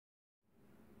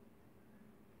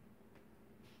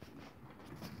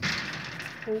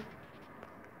Oh.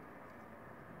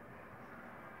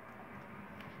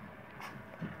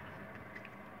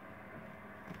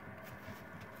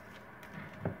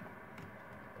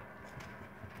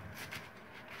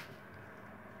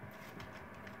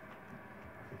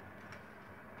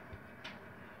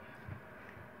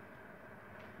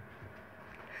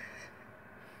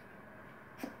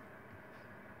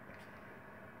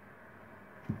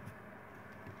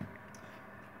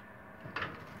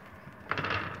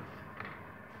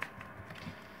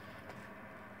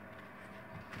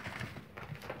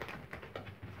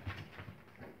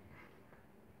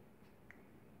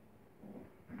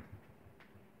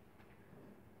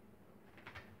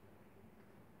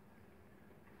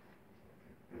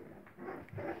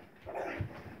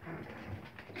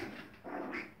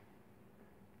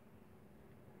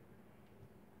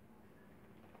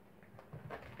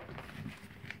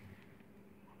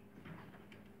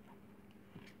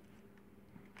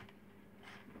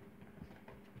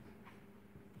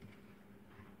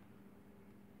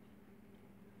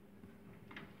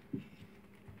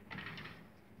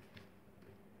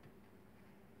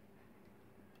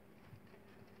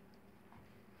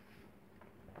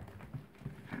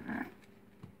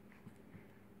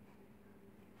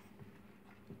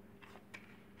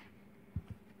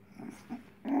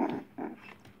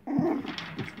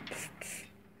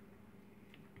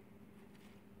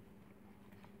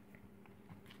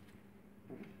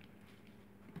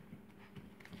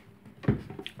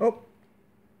 Oh,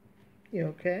 you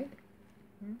okay?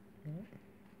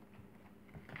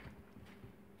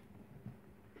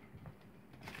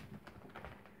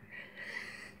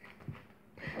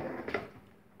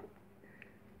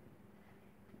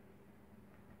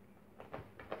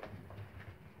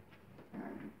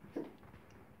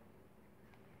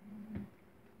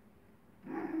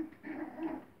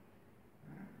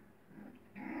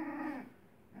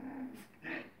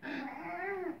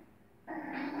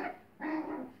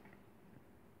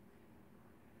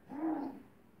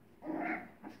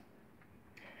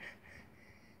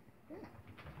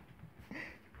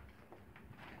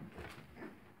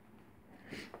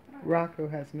 Rocco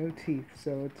has no teeth,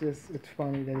 so it's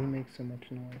funny that he makes so much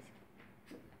noise.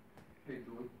 Hey,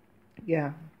 Julie.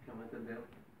 Yeah. Can I let them down?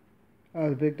 Oh,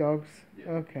 the big dogs?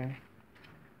 Yeah. Okay.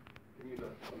 Can you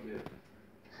get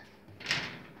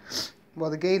Well,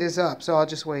 the gate is up, so I'll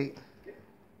just wait.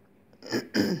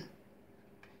 Psst,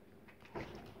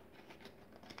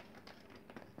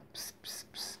 psst,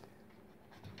 psst.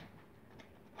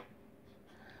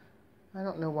 I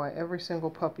don't know why every single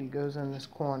puppy goes in this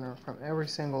corner from every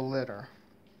single litter.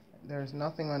 There's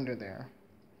nothing under there.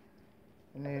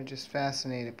 And they're just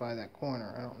fascinated by that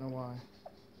corner. I don't know why.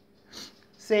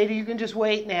 Sadie, you can just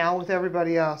wait now with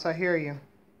everybody else. I hear you.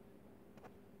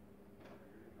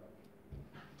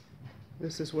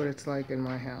 This is what it's like in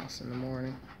my house in the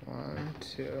morning. 1,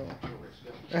 2,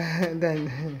 and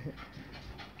then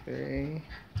 3.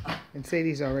 And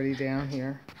Sadie's already down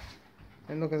here.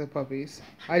 And look at the puppies.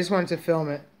 I just wanted to film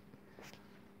it.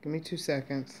 Give me 2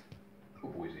 seconds. Oh,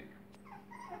 Boise.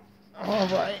 All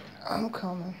right, I'm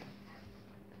coming.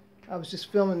 I was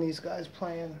just filming these guys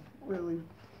playing really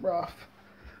rough.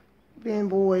 Being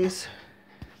boys.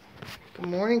 Good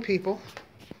morning, people.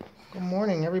 Good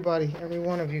morning, everybody. Every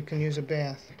one of you can use a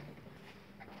bath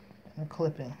and a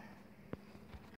clipping.